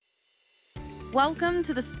Welcome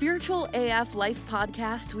to the Spiritual AF Life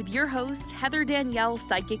Podcast with your host, Heather Danielle,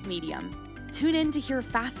 Psychic Medium. Tune in to hear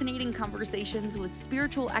fascinating conversations with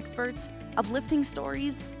spiritual experts, uplifting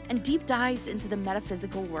stories, and deep dives into the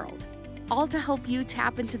metaphysical world. All to help you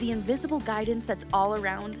tap into the invisible guidance that's all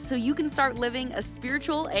around so you can start living a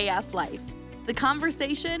spiritual AF life. The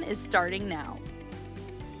conversation is starting now.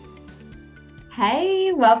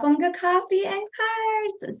 Hey, welcome to Coffee and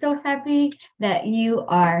Cards. So happy that you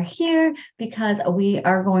are here because we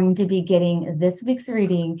are going to be getting this week's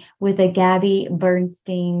reading with a Gabby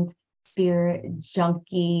Bernstein's Spirit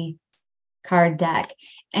Junkie card deck.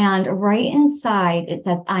 And right inside it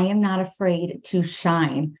says, I am not afraid to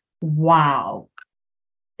shine. Wow.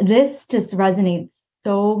 This just resonates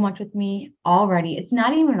so much with me already. It's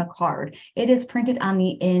not even a card. It is printed on the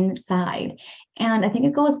inside. And I think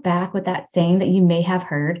it goes back with that saying that you may have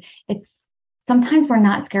heard. It's sometimes we're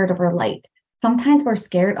not scared of our light. Sometimes we're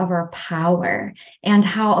scared of our power and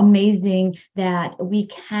how amazing that we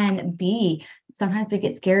can be. Sometimes we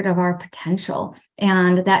get scared of our potential,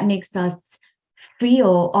 and that makes us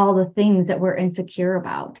feel all the things that we're insecure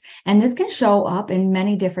about. And this can show up in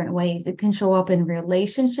many different ways. It can show up in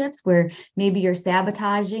relationships where maybe you're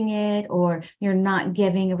sabotaging it, or you're not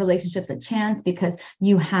giving relationships a chance because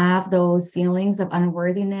you have those feelings of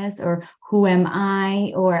unworthiness, or who am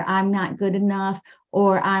I, or I'm not good enough,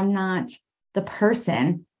 or I'm not the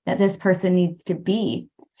person that this person needs to be.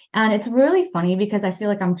 And it's really funny because I feel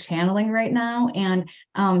like I'm channeling right now,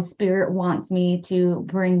 and Spirit wants me to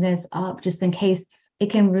bring this up just in case it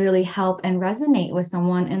can really help and resonate with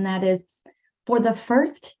someone. And that is, for the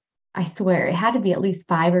first, I swear, it had to be at least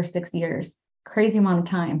 5 or 6 years, crazy amount of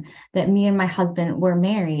time that me and my husband were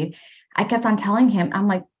married. I kept on telling him, I'm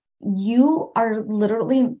like, you are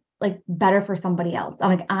literally like better for somebody else.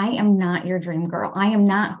 I'm like, I am not your dream girl. I am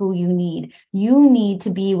not who you need. You need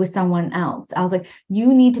to be with someone else. I was like,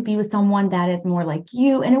 you need to be with someone that is more like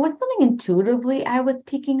you. And it was something intuitively I was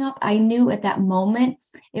picking up. I knew at that moment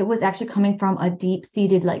it was actually coming from a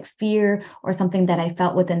deep-seated like fear or something that I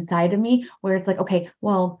felt within inside of me, where it's like, okay,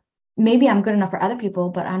 well, maybe I'm good enough for other people,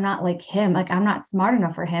 but I'm not like him. Like, I'm not smart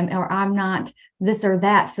enough for him, or I'm not this or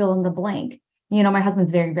that, fill in the blank. You know, my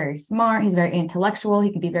husband's very, very smart. He's very intellectual.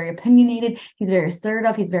 He can be very opinionated. He's very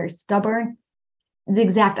assertive. He's very stubborn. The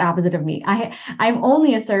exact opposite of me. I'm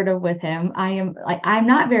only assertive with him. I'm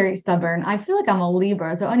not very stubborn. I feel like I'm a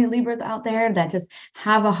Libra. So any Libras out there that just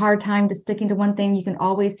have a hard time to sticking to one thing, you can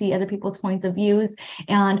always see other people's points of views.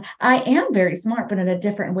 And I am very smart, but in a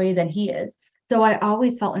different way than he is. So I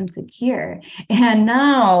always felt insecure. And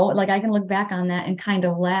now, like, I can look back on that and kind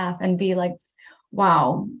of laugh and be like,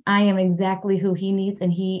 wow, I am exactly who he needs,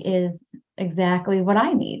 and he is exactly what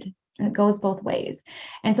I need. And it goes both ways.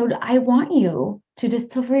 And so I want you to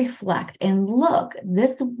just to reflect and look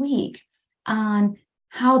this week on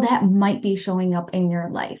how that might be showing up in your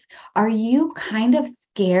life. Are you kind of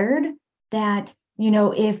scared that, you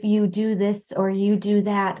know, if you do this or you do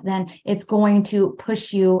that, then it's going to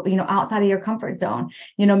push you, you know, outside of your comfort zone?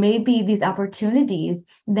 You know, maybe these opportunities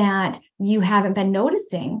that you haven't been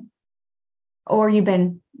noticing or you've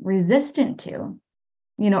been resistant to,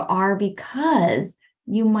 you know, are because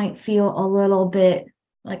you might feel a little bit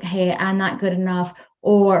like, hey, I'm not good enough,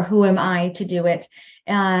 or who am I to do it?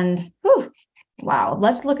 And wow,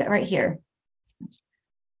 let's look at right here.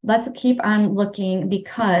 Let's keep on looking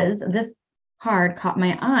because this card caught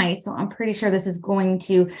my eye. So I'm pretty sure this is going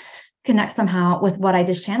to connect somehow with what I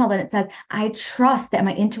just channeled. And it says, I trust that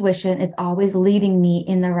my intuition is always leading me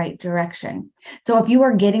in the right direction. So if you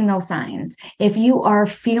are getting those signs, if you are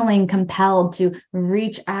feeling compelled to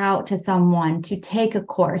reach out to someone, to take a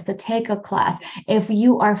course, to take a class, if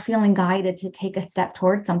you are feeling guided to take a step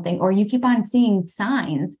towards something, or you keep on seeing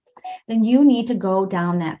signs, then you need to go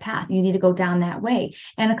down that path. You need to go down that way.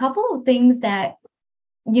 And a couple of things that,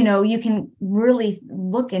 you know, you can really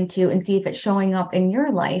look into and see if it's showing up in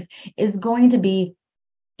your life is going to be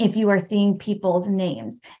if you are seeing people's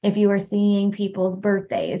names, if you are seeing people's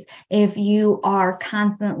birthdays, if you are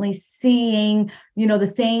constantly seeing, you know, the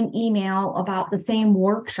same email about the same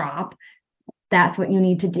workshop. That's what you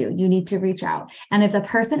need to do. You need to reach out. And if the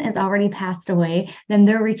person is already passed away, then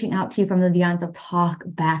they're reaching out to you from the beyond. So talk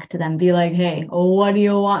back to them. Be like, hey, what do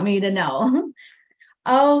you want me to know?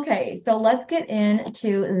 Okay, so let's get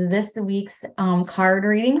into this week's card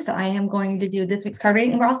reading. So I am going to do this week's card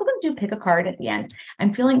reading, and we're also going to do pick a card at the end.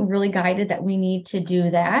 I'm feeling really guided that we need to do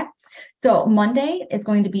that. So Monday is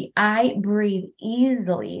going to be I breathe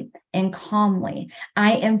easily and calmly.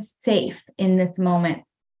 I am safe in this moment.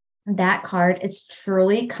 That card is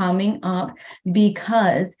truly coming up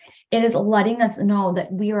because it is letting us know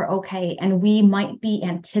that we are okay and we might be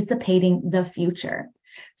anticipating the future.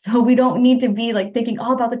 So we don't need to be like thinking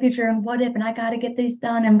all about the future and what if, and I got to get this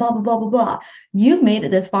done and blah, blah, blah, blah, blah. You've made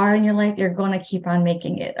it this far in your life. You're going to keep on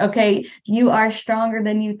making it. Okay. You are stronger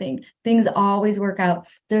than you think. Things always work out.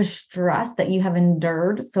 There's stress that you have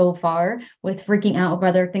endured so far with freaking out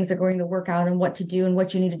whether things are going to work out and what to do and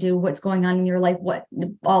what you need to do, what's going on in your life, what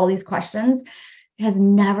all these questions has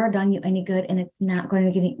never done you any good, and it's not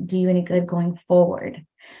going to do you any good going forward.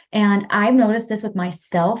 And I've noticed this with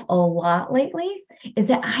myself a lot lately, is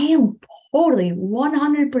that I am totally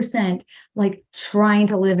 100% like trying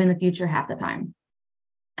to live in the future half the time.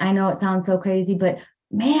 I know it sounds so crazy, but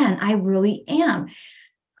man, I really am.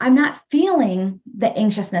 I'm not feeling the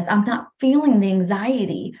anxiousness. I'm not feeling the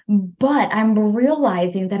anxiety, but I'm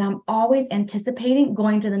realizing that I'm always anticipating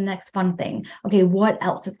going to the next fun thing. Okay, what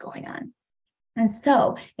else is going on? And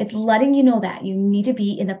so it's letting you know that you need to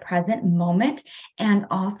be in the present moment. And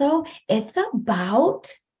also, it's about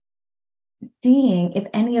seeing if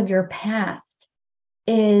any of your past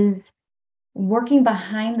is working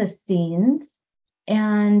behind the scenes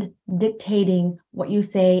and dictating what you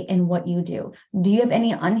say and what you do. Do you have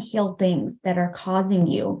any unhealed things that are causing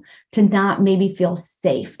you to not maybe feel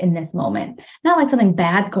safe in this moment? Not like something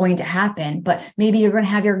bad's going to happen, but maybe you're going to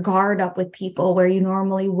have your guard up with people where you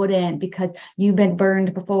normally wouldn't because you've been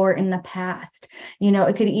burned before in the past.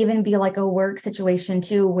 It could even be like a work situation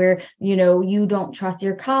too, where, you don't trust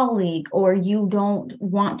your colleague or you don't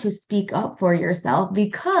want to speak up for yourself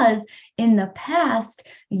because in the past,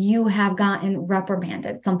 you have gotten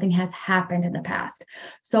reprimanded. Something has happened in the past.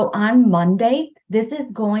 So on Monday, this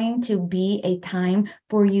is going to be a time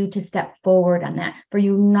for you to step forward on that, for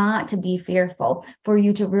you not to be fearful, for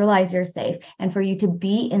you to realize you're safe, and for you to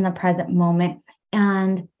be in the present moment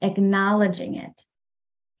and acknowledging it,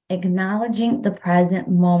 acknowledging the present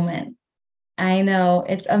moment. I know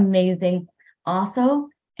it's amazing. Also,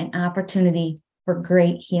 an opportunity for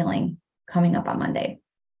great healing coming up on Monday.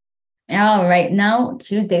 All right, now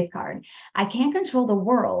Tuesday's card. I can't control the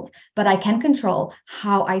world, but I can control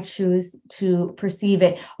how I choose to perceive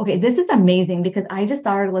it. Okay, this is amazing because I just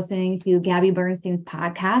started listening to Gabby Bernstein's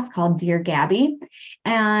podcast called Dear Gabby.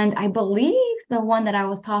 And I believe the one that I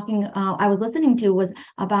was listening to was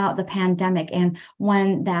about the pandemic and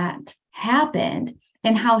when that happened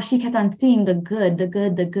and how she kept on seeing the good, the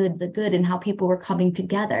good, the good, the good, and how people were coming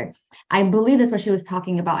together. I believe that's what she was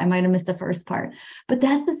talking about. I might have missed the first part. But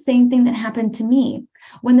that's the same thing that happened to me.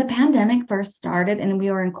 When the pandemic first started and we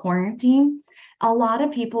were in quarantine, a lot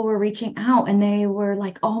of people were reaching out and they were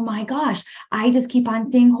like, oh my gosh, I just keep on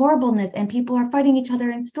seeing horribleness and people are fighting each other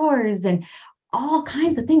in stores and all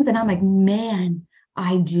kinds of things. And I'm like, man,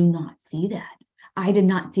 I do not see that. I did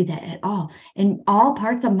not see that at all. In all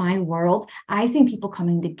parts of my world, I seen people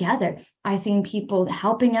coming together. I seen people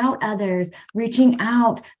helping out others, reaching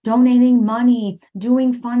out, donating money,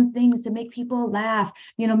 doing fun things to make people laugh,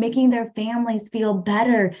 making their families feel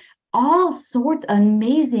better. All sorts of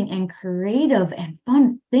amazing and creative and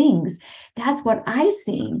fun things. That's what I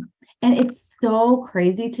seen. And it's so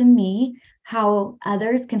crazy to me how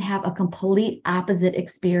others can have a complete opposite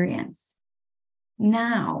experience.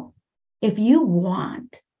 Now, if you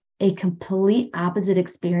want a complete opposite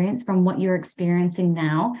experience from what you're experiencing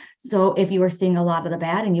now, so if you are seeing a lot of the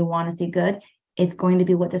bad and you want to see good, it's going to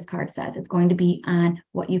be what this card says. It's going to be on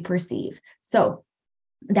what you perceive. So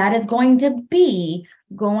that is going to be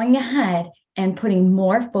going ahead and putting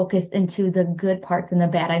more focus into the good parts and the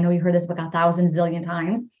bad. I know you heard this book 1,000 zillion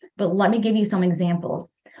times, but let me give you some examples.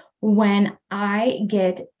 When I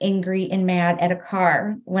get angry and mad at a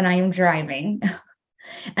car when I am driving,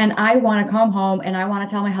 and I want to come home and I want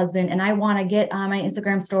to tell my husband and I want to get on my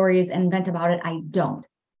Instagram stories and vent about it, I don't,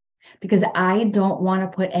 because I don't want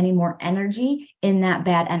to put any more energy in that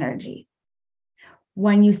bad energy.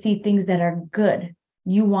 When you see things that are good,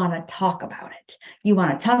 you want to talk about it. You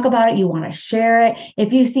want to talk about it. You want to share it.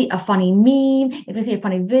 If you see a funny meme, if you see a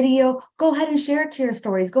funny video, go ahead and share it to your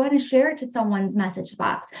stories. Go ahead and share it to someone's message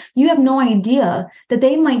box. You have no idea that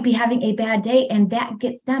they might be having a bad day and that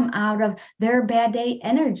gets them out of their bad day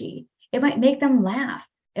energy. It might make them laugh.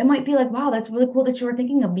 It might be like, wow, that's really cool that you were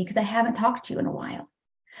thinking of me because I haven't talked to you in a while.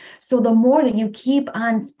 So the more that you keep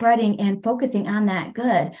on spreading and focusing on that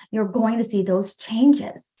good, you're going to see those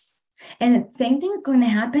changes. And the same thing is going to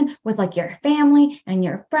happen with like your family and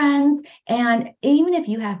your friends. And even if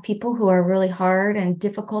you have people who are really hard and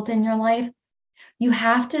difficult in your life, you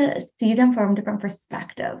have to see them from a different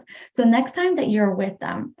perspective. So next time that you're with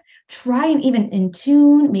them, try and even in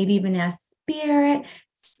tune, maybe even ask spirit,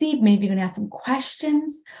 see, maybe you're going to ask some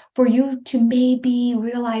questions for you to maybe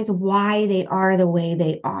realize why they are the way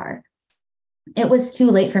they are. It was too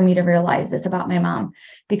late for me to realize this about my mom,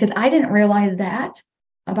 because I didn't realize that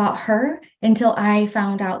about her until I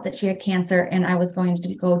found out that she had cancer and I was going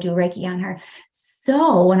to go do Reiki on her.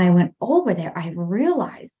 So when I went over there, I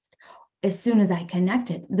realized as soon as I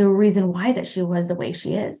connected the reason why that she was the way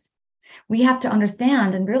she is. We have to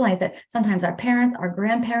understand and realize that sometimes our parents, our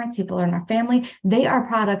grandparents, people in our family, they are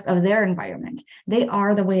products of their environment. They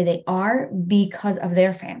are the way they are because of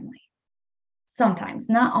their family. Sometimes,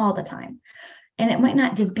 not all the time. And it might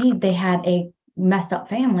not just be they had a messed up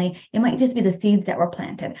family. It might just be the seeds that were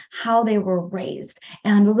planted, how they were raised,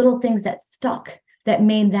 and the little things that stuck that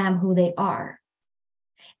made them who they are.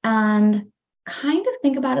 And kind of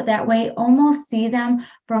think about it that way, almost see them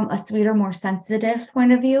from a sweeter, more sensitive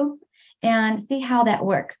point of view, and see how that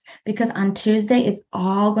works. Because on Tuesday, it's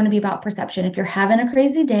all going to be about perception. If you're having a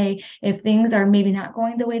crazy day, if things are maybe not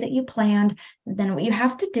going the way that you planned, then what you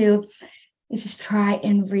have to do is just try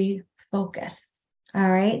and refocus.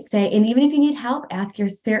 All right. Say, and even if you need help, ask your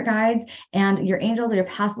spirit guides and your angels or your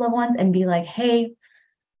past loved ones and be like, hey,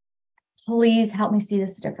 please help me see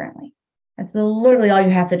this differently. That's literally all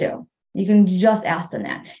you have to do. You can just ask them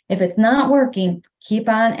that. If it's not working, keep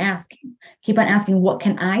on asking. Keep on asking, what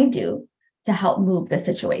can I do to help move the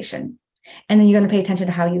situation? And then you're going to pay attention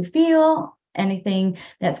to how you feel, anything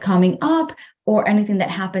that's coming up, or anything that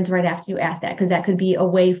happens right after you ask that, because that could be a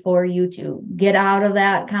way for you to get out of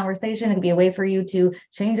that conversation. It could be a way for you to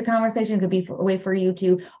change the conversation. It could be a way for you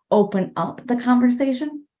to open up the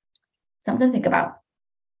conversation. Something to think about.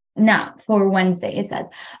 Now, for Wednesday, it says,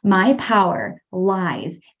 my power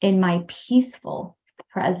lies in my peaceful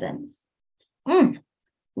presence.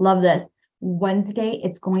 Love this. Wednesday,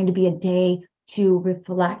 it's going to be a day to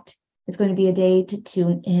reflect. It's going to be a day to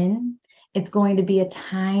tune in. It's going to be a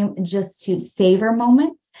time just to savor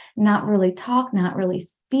moments, not really talk, not really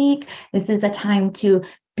speak. This is a time to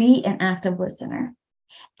be an active listener.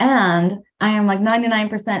 And I am like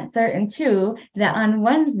 99% certain too that on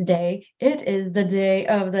Wednesday, it is the Day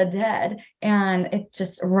of the Dead. And it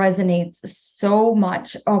just resonates so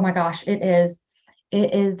much. Oh my gosh, it is.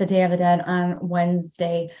 It is the Day of the Dead on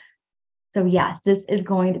Wednesday. So yes, this is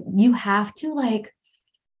you have to like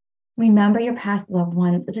remember your past loved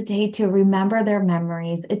ones. It's a day to remember their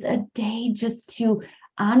memories. It's a day just to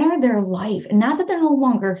honor their life. And not that they're no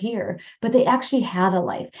longer here, but they actually had a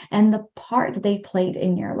life and the part that they played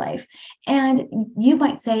in your life. And you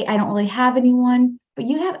might say, I don't really have anyone, but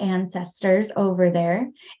you have ancestors over there.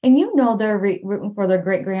 And you know they're rooting for their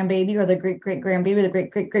great grandbaby or the great great grandbaby, the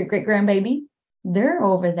great great great great grandbaby. They're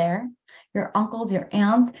over there. Your uncles, your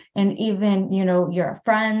aunts, and even, your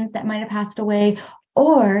friends that might have passed away,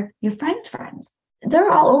 or your friends' friends. They're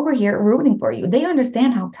all over here rooting for you. They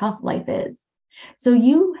understand how tough life is. So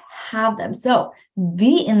you have them. So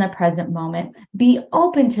be in the present moment, be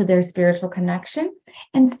open to their spiritual connection,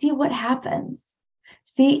 and see what happens.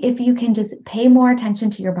 See if you can just pay more attention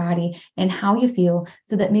to your body and how you feel,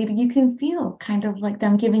 so that maybe you can feel kind of like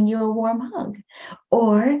them giving you a warm hug.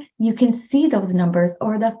 Or you can see those numbers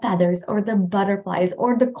or the feathers or the butterflies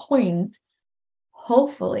or the coins.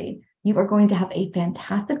 Hopefully, you are going to have a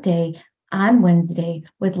fantastic day on Wednesday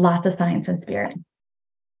with lots of science and spirit.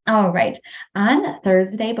 All right. On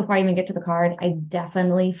Thursday, before I even get to the card, I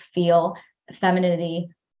definitely feel femininity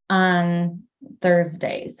on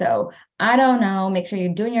Thursday. So I don't know, make sure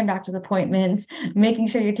you're doing your doctor's appointments, making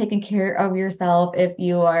sure you're taking care of yourself if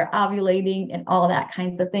you are ovulating and all that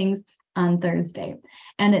kinds of things on Thursday.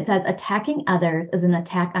 And it says, attacking others is an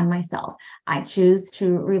attack on myself. I choose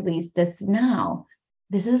to release this now.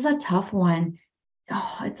 This is a tough one.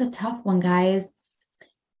 Oh, it's a tough one, guys.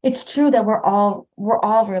 It's true that we're all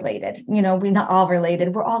related. We're not all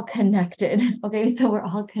related. We're all connected. Okay. So we're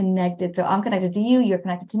all connected. So I'm connected to you. You're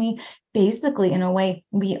connected to me. Basically, in a way,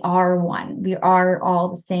 we are one. We are all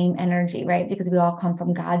the same energy, right? Because we all come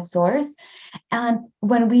from God's source. And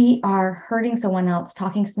when we are hurting someone else,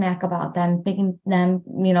 talking smack about them, making them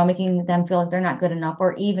feel like they're not good enough,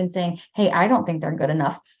 or even saying, hey, I don't think they're good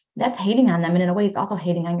enough, that's hating on them. And in a way, it's also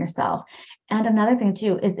hating on yourself. And another thing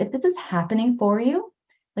too, is if this is happening for you,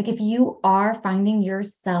 like if you are finding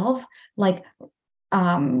yourself like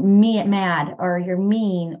mad, or you're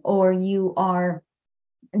mean, or you are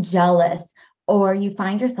jealous, or you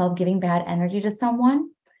find yourself giving bad energy to someone,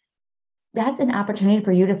 that's an opportunity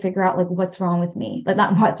for you to figure out like what's wrong with me. Like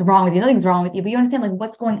not what's wrong with you, nothing's wrong with you, but you understand like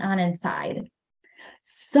what's going on inside.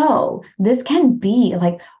 So this can be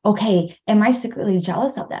like, okay, am I secretly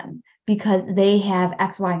jealous of them because they have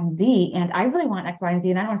X, Y, and Z, and I really want X, Y, and Z,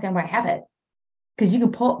 and I don't understand why I have it? because you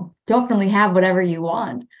can definitely have whatever you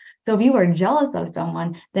want. So if you are jealous of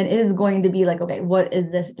someone, then it is going to be like, okay, what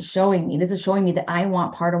is this showing me? This is showing me that I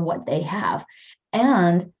want part of what they have.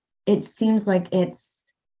 And it seems like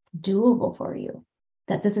it's doable for you,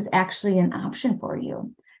 that this is actually an option for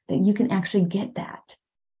you, that you can actually get that.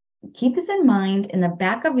 Keep this in mind, in the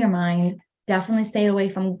back of your mind. Definitely stay away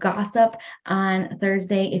from gossip on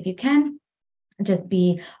Thursday if you can. Just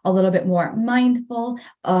be a little bit more mindful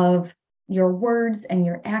of your words and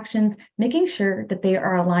your actions, making sure that they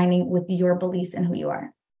are aligning with your beliefs and who you are.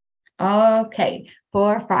 Okay,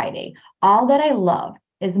 for Friday, all that I love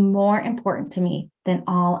is more important to me than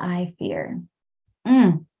all I fear.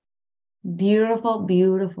 Beautiful,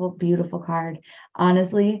 beautiful, beautiful card.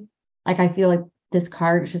 Honestly, like I feel like this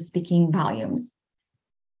card is just speaking volumes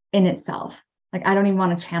in itself. Like I don't even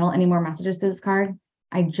want to channel any more messages to this card.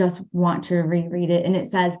 I just want to reread it. And it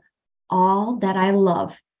says, all that I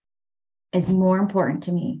love is more important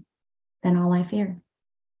to me than all I fear.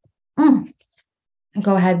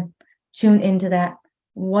 Go ahead, tune into that.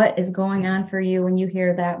 What is going on for you when you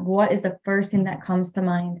hear that? What is the first thing that comes to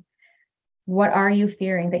mind? What are you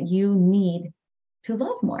fearing that you need to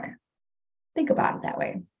love more? Think about it that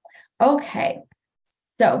way. Okay,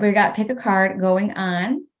 so we got pick a card going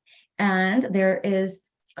on, and there is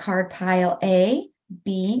card pile A,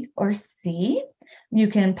 B, or C. You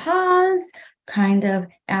can pause, kind of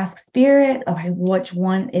ask spirit, okay, which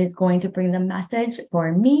one is going to bring the message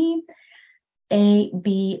for me? A,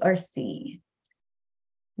 B, or C?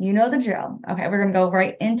 You know the drill. Okay, we're gonna go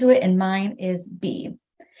right into it, and mine is B.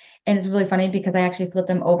 And it's really funny because I actually flipped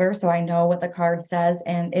them over so I know what the card says.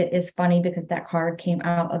 And it is funny because that card came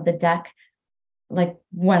out of the deck like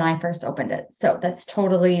when I first opened it. So that's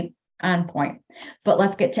totally on point. But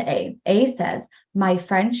let's get to A. A says, my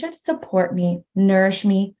friendships support me, nourish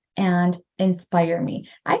me, and inspire me.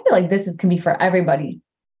 I feel like can be for everybody.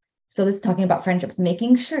 So this is talking about friendships,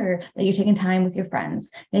 making sure that you're taking time with your friends,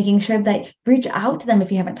 making sure that reach out to them if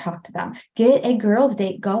you haven't talked to them, get a girls'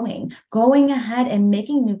 date going ahead and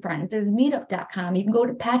making new friends. There's meetup.com. You can go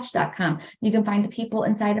to patch.com. You can find the people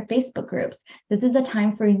inside of Facebook groups. This is a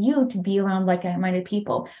time for you to be around like-minded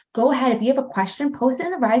people. Go ahead. If you have a question, post it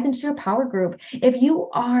in the Rise into Your Power group. If you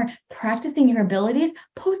are practicing your abilities,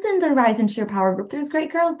 post it in the Rise into Your Power group. There's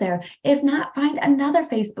great girls there. If not, find another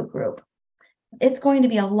Facebook group. It's going to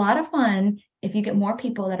be a lot of fun if you get more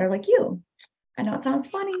people that are like you. I know it sounds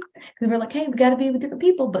funny because we're like, hey, we got to be with different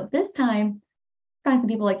people, but this time, find some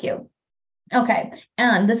people like you. Okay,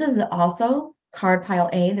 and this is also card pile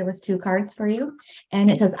A. There was 2 cards for you, and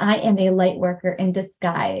it says, I am a light worker in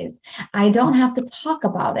disguise. I don't have to talk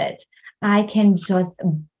about it. I can just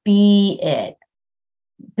be it.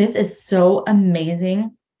 This is so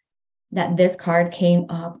amazing that this card came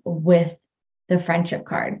up with the friendship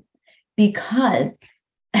card, because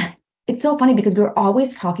it's so funny because we were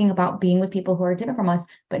always talking about being with people who are different from us,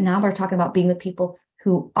 but now we're talking about being with people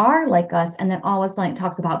who are like us. And then all of a sudden it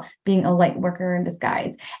talks about being a light worker in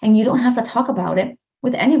disguise. And you don't have to talk about it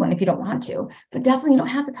with anyone if you don't want to, but definitely you don't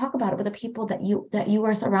have to talk about it with the people that you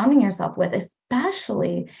are surrounding yourself with,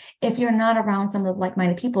 especially if you're not around some of those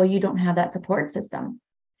like-minded people. You don't have that support system.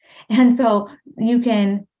 And so you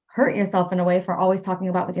can hurt yourself in a way for always talking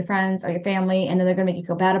about with your friends or your family, and then they're going to make you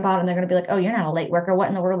feel bad about it, and they're going to be like, oh, you're not a late worker. What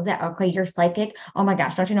in the world is that? Okay, you're psychic. Oh my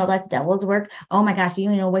gosh, don't you know that's devil's work? Oh my gosh, do you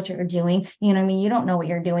know what you're doing? You know what I mean? You don't know what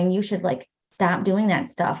you're doing. You should stop doing that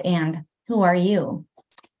stuff. And who are you?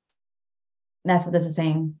 That's what this is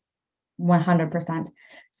saying, 100%.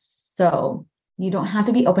 So you don't have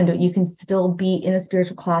to be open to it. You can still be in a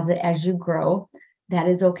spiritual closet as you grow. That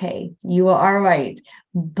is okay. You are right.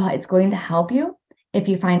 But it's going to help you if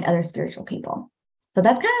you find other spiritual people. So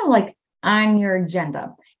that's kind of like on your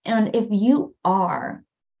agenda. And if you are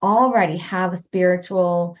already have a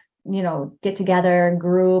spiritual, get together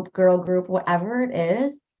group, girl group, whatever it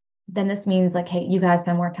is, then this means like, hey, you guys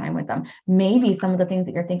spend more time with them. Maybe some of the things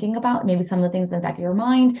that you're thinking about, maybe some of the things in the back of your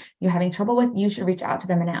mind you're having trouble with, you should reach out to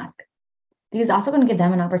them and ask. Because it's also going to give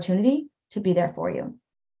them an opportunity to be there for you.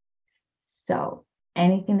 So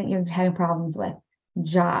anything that you're having problems with,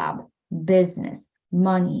 job, business,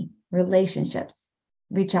 money, relationships,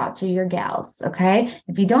 reach out to your gals, okay?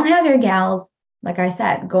 If you don't have your gals, like I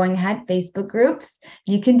said, going ahead, Facebook groups,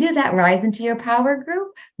 you can do that. Rise into Your Power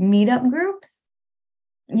group, meetup groups.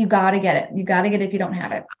 You got to get it. You got to get it if you don't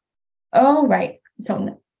have it. All right.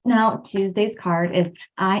 So now Tuesday's card is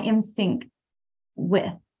I am sync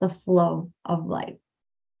with the flow of life.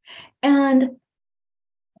 And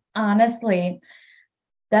honestly,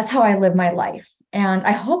 that's how I live my life. And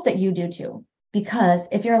I hope that you do too. Because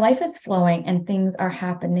if your life is flowing and things are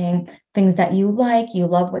happening, things that you like, you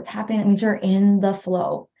love what's happening, it means you're in the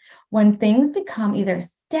flow. When things become either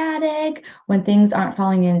static, when things aren't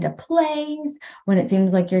falling into place, when it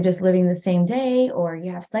seems like you're just living the same day or you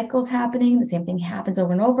have cycles happening, the same thing happens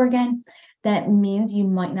over and over again, that means you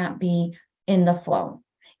might not be in the flow.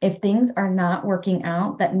 If things are not working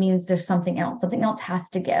out, that means there's something else. Something else has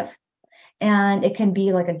to give. And it can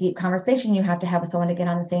be like a deep conversation you have to have with someone to get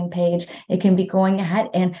on the same page. It can be going ahead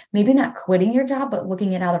and maybe not quitting your job, but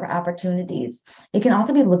looking at other opportunities. It can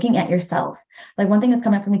also be looking at yourself. Like one thing that's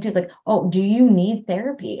coming up for me too is like, oh, do you need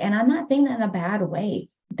therapy? And I'm not saying that in a bad way.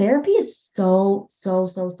 Therapy is so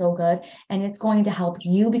good. And it's going to help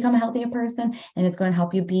you become a healthier person. And it's going to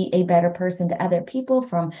help you be a better person to other people,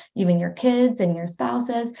 from even your kids and your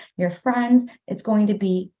spouses, your friends. It's going to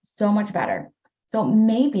be so much better. So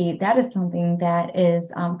maybe that is something that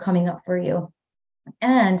is coming up for you.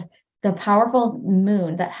 And the powerful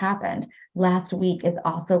moon that happened last week is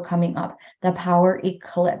also coming up, the power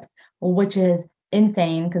eclipse, which is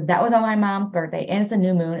insane because that was on my mom's birthday and it's a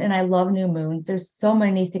new moon. And I love new moons. There's so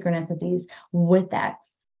many synchronicities with that.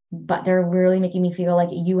 But they're really making me feel like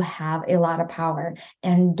you have a lot of power,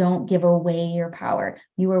 and don't give away your power.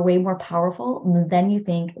 You are way more powerful than you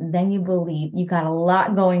think, than you believe. You got a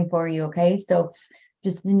lot going for you. Okay. So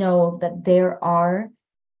just know that there are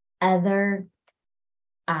other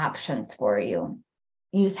options for you.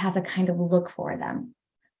 You just have to kind of look for them.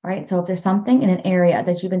 Right. So if there's something in an area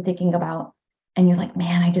that you've been thinking about and you're like,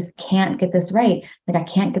 man, I just can't get this right. Like I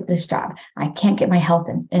can't get this job. I can't get my health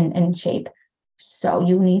in shape. So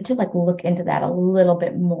you need to like look into that a little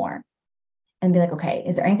bit more and be like, okay,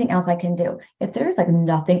 is there anything else I can do? If there's like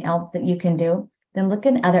nothing else that you can do, then look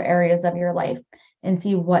in other areas of your life and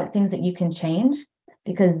see what things that you can change,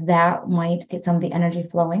 because that might get some of the energy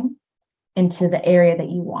flowing into the area that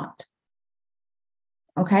you want.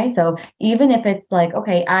 Okay. So even if it's like,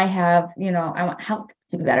 okay, I want health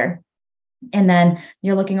to be better. And then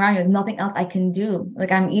you're looking around, there's nothing else I can do.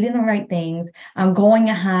 Like I'm eating the right things. I'm going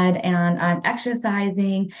ahead and I'm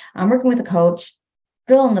exercising. I'm working with a coach.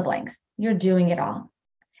 Fill in the blanks. You're doing it all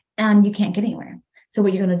and you can't get anywhere. So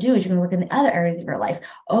what you're going to do is you're going to look in the other areas of your life.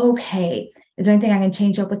 Okay, is there anything I can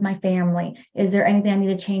change up with my family? Is there anything I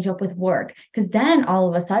need to change up with work? Because then all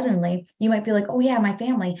of a sudden you might be like, oh yeah, my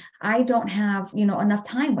family, I don't have, enough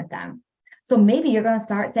time with them. So maybe you're going to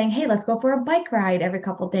start saying, hey, let's go for a bike ride every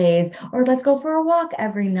couple of days, or let's go for a walk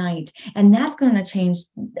every night. And that's going to change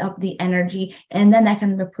up the energy. And then that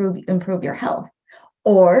can improve your health.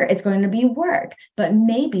 Or it's going to be work, but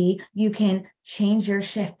maybe you can change your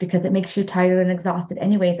shift because it makes you tired and exhausted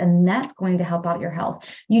anyways, and that's going to help out your health.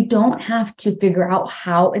 You don't have to figure out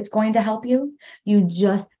how it's going to help you. You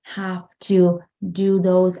just have to do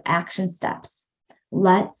those action steps.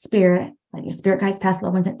 Let your spirit guides, past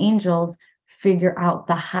loved ones, and angels figure out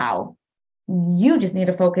the how. You just need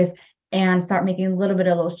to focus and start making a little bit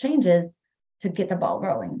of those changes to get the ball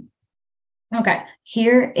rolling. Okay,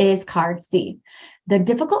 here is card C. The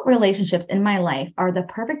difficult relationships in my life are the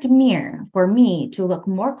perfect mirror for me to look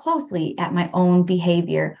more closely at my own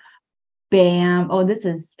behavior. Bam. Oh, this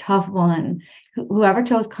is tough one. Whoever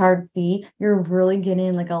chose card C, you're really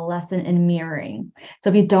getting like a lesson in mirroring. So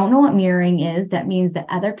if you don't know what mirroring is, that means that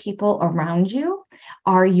other people around you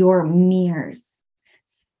are your mirrors.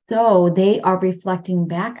 So they are reflecting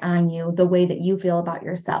back on you the way that you feel about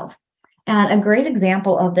yourself. And a great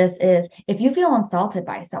example of this is if you feel insulted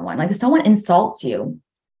by someone, like if someone insults you,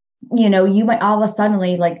 you might all of a sudden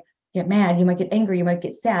like get mad, you might get angry, you might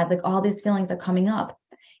get sad, like all these feelings are coming up.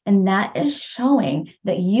 And that is showing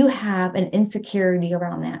that you have an insecurity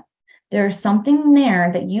around that. There's something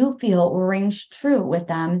there that you feel rings true with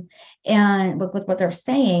them and with what they're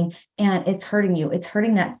saying, and it's hurting you. It's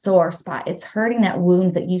hurting that sore spot. It's hurting that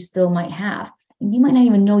wound that you still might have. You might not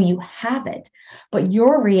even know you have it, but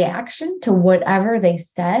your reaction to whatever they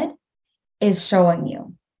said is showing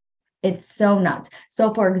you. It's so nuts.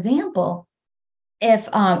 So, for example, if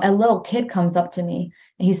a little kid comes up to me,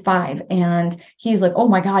 he's 5, and he's like, "Oh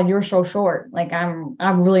my God, you're so short." Like I'm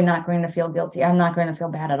really not going to feel guilty. I'm not going to feel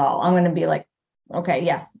bad at all. I'm going to be like, okay,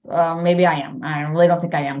 yes, maybe I am. I really don't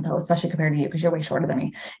think I am, though, especially compared to you, because you're way shorter than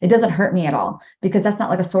me. It doesn't hurt me at all because that's not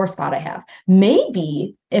like a sore spot I have.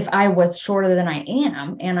 Maybe if I was shorter than I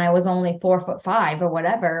am and I was only 4'5" or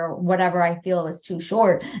whatever I feel is too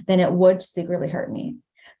short, then it would secretly hurt me.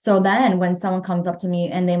 So then when someone comes up to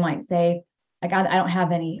me and they might say, like, I don't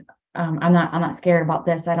have any, I'm not scared about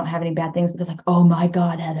this. I don't have any bad things. But they're like, oh my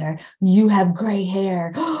God, Heather, you have gray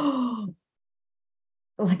hair.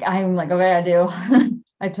 Like, I'm like, okay, I do.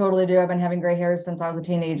 I totally do. I've been having gray hair since I was a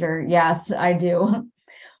teenager. Yes, I do.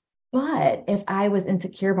 But if I was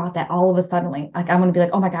insecure about that, all of a sudden, like I'm going to be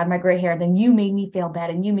like, oh my God, my gray hair, then you made me feel bad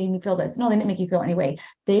and you made me feel this. No, they didn't make you feel anyway.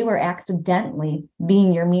 They were accidentally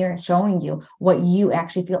being your mirror, showing you what you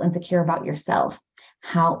actually feel insecure about yourself.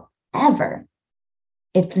 However,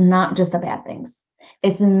 it's not just the bad things.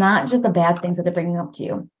 It's not just the bad things that they're bringing up to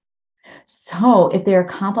you. So if they're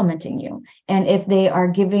complimenting you and if they are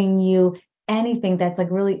giving you anything that's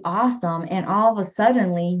like really awesome, and all of a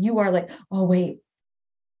sudden you are like, oh, wait,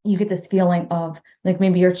 you get this feeling of like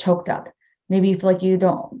maybe you're choked up. Maybe you feel like you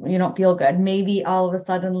don't feel good. Maybe all of a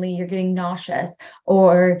sudden you're getting nauseous,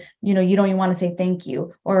 or you don't even want to say thank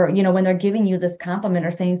you, or when they're giving you this compliment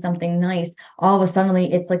or saying something nice, all of a sudden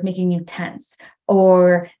it's like making you tense,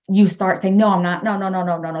 or you start saying, no, I'm not, no,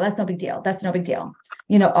 that's no big deal, that's no big deal,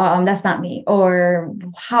 that's not me, or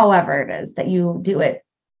however it is that you do it.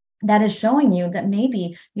 That is showing you that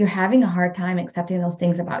maybe you're having a hard time accepting those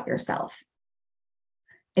things about yourself.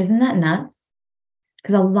 Isn't that nuts?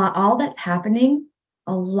 Because all that's happening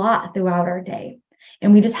a lot throughout our day.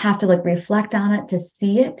 And we just have to like reflect on it to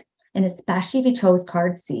see it. And especially if you chose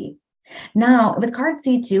card C. Now, with card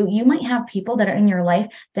C too, you might have people that are in your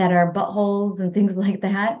life that are buttholes and things like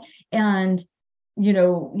that. And,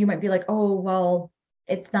 you might be like, oh, well,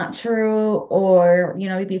 it's not true. Or,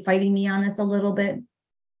 you'd be fighting me on this a little bit.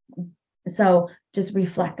 So just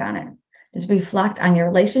reflect on it. Just reflect on your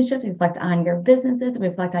relationships, reflect on your businesses,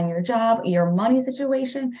 reflect on your job, your money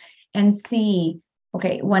situation, and see,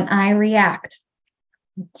 okay, when I react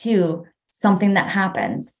to something that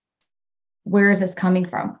happens, where is this coming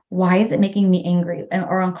from? Why is it making me angry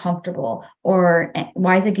or uncomfortable? Or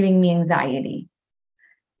why is it giving me anxiety?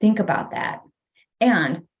 Think about that.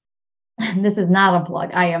 And this is not a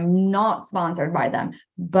plug. I am not sponsored by them,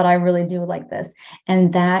 but I really do like this.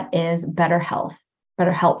 And that is BetterHelp.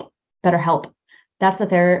 That's the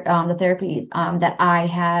therapies that I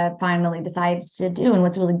have finally decided to do. And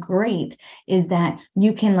what's really great is that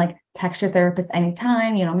you can like text your therapist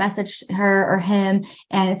anytime, message her or him.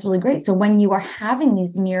 And it's really great. So when you are having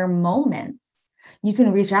these mirror moments, you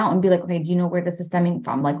can reach out and be like, okay, do you know where this is stemming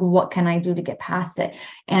from? Like, what can I do to get past it?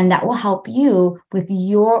 And that will help you with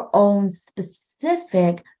your own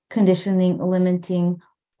specific conditioning, limiting,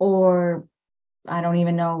 or I don't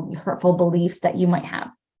even know, hurtful beliefs that you might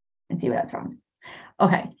have, and see where that's from.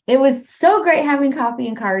 Okay, it was so great having coffee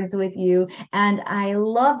and cards with you. And I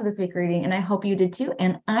loved this week reading, and I hope you did too.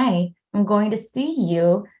 And I am going to see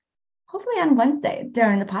you hopefully on Wednesday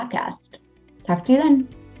during the podcast. Talk to you then.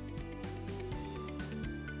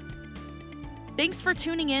 Thanks for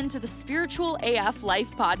tuning in to the Spiritual AF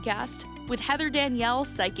Life podcast with Heather Danielle,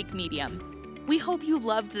 Psychic Medium. We hope you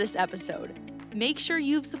loved this episode. Make sure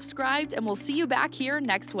you've subscribed, and we'll see you back here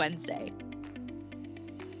next Wednesday.